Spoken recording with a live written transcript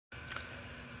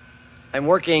I'm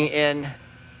working in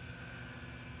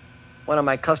one of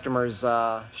my customers'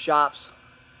 shops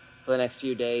for the next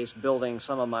few days, building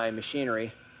some of my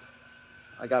machinery.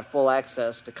 I got full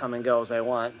access to come and go as I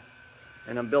want,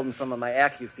 and I'm building some of my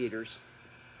AccuFeeders. Feeders.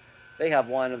 They have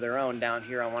one of their own down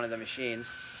here on one of the machines,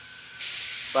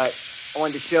 but I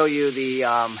wanted to show you the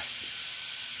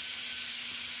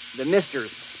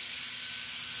misters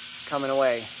coming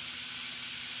away.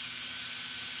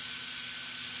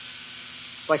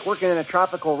 It's like working in a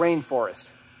tropical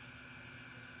rainforest.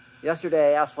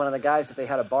 Yesterday I asked one of the guys if they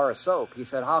had a bar of soap. He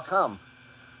said, "How come?"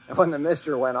 And when the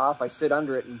mister went off, I stood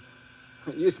under it and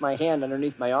used my hand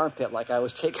underneath my armpit like I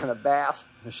was taking a bath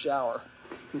in a shower.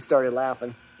 He started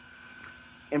laughing.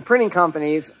 In printing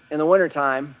companies, in the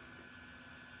wintertime,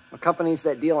 or companies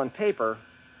that deal in paper,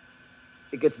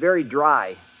 it gets very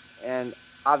dry. And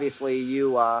obviously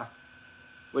you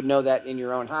would know that in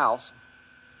your own house,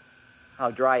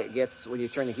 how dry it gets when you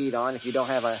turn the heat on if you don't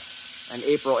have an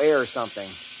April air or something.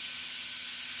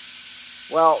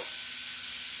 Well,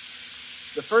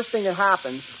 the first thing that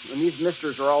happens when these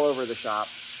misters are all over the shop,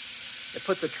 it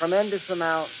puts a tremendous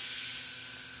amount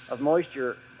of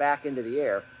moisture back into the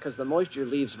air because the moisture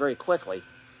leaves very quickly.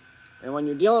 And when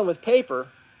you're dealing with paper,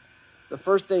 the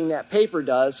first thing that paper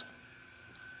does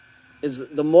is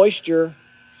the moisture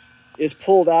is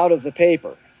pulled out of the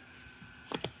paper.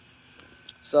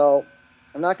 So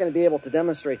I'm not going to be able to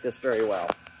demonstrate this very well.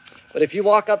 But if you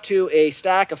walk up to a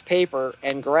stack of paper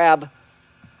and grab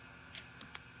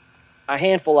a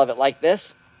handful of it like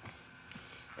this,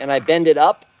 and I bend it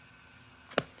up,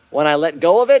 when I let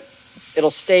go of it,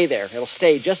 it'll stay there. It'll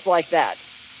stay just like that.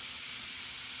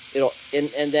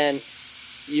 And then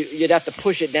you'd have to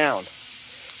push it down.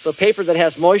 So paper that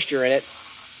has moisture in it,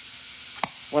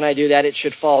 when I do that, it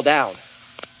should fall down.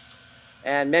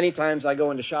 And many times I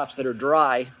go into shops that are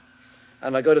dry,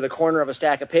 and I go to the corner of a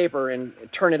stack of paper and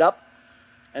turn it up,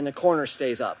 and the corner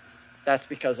stays up. That's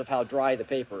because of how dry the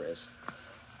paper is.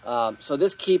 So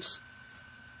this keeps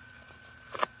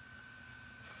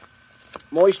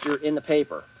moisture in the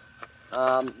paper.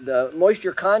 The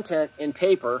moisture content in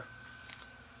paper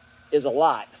is a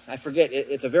lot. I forget,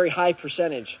 it's a very high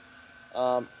percentage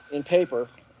in paper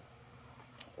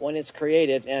when it's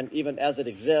created, and even as it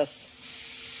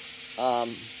exists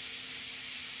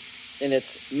in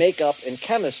its makeup and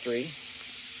chemistry,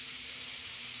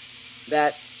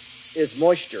 that is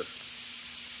moisture.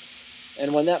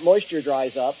 And when that moisture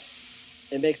dries up,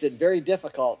 it makes it very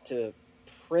difficult to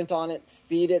print on it,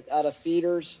 feed it out of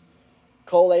feeders,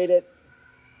 collate it,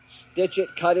 stitch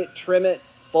it, cut it, trim it,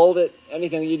 fold it,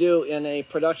 anything you do in a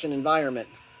production environment.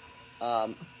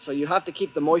 So you have to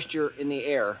keep the moisture in the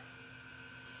air.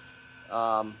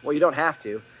 Well, you don't have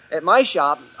to. At my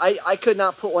shop, I could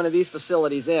not put one of these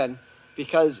facilities in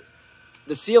because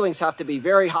the ceilings have to be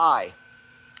very high.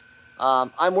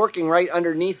 I'm working right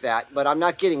underneath that, but I'm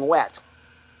not getting wet.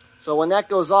 So when that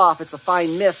goes off, it's a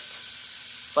fine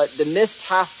mist, but the mist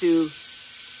has to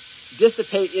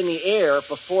dissipate in the air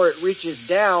before it reaches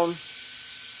down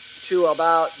to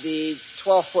about the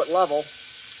 12-foot level,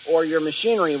 or your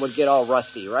machinery would get all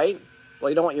rusty, right? Well,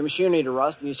 you don't want your machinery to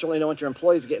rust, and you certainly don't want your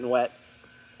employees getting wet.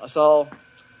 So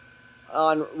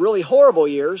on really horrible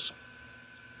years,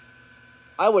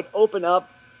 I would open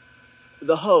up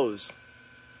the hose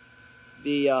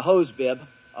bib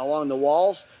along the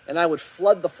walls, and I would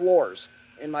flood the floors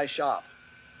in my shop.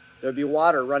 There'd be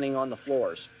water running on the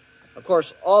floors. Of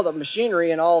course, all the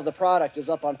machinery and all of the product is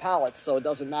up on pallets, so it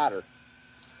doesn't matter.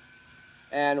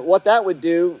 And what that would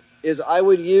do is I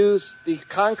would use the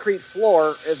concrete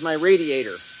floor as my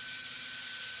radiator.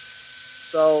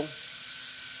 So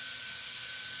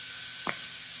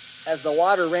as the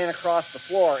water ran across the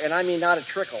floor, and I mean not a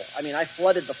trickle, I mean I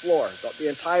flooded the floor. The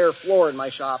entire floor in my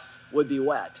shop would be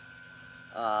wet.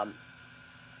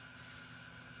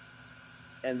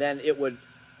 And then it would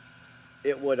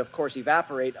of course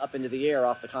evaporate up into the air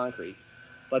off the concrete.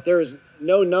 But there is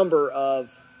no number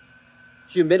of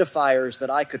humidifiers that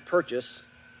I could purchase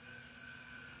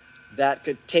that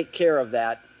could take care of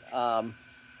that.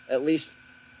 At least,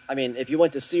 I mean, if you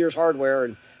went to Sears Hardware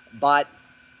and bought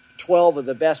 12 of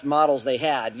the best models they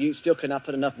had, you still could not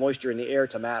put enough moisture in the air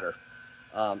to matter.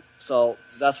 So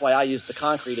that's why I used the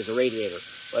concrete as a radiator.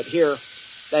 But here,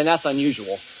 then that's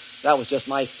unusual. That was just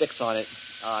my fix on it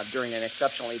during an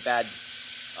exceptionally bad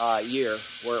year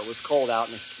where it was cold out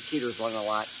and the heaters running a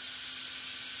lot.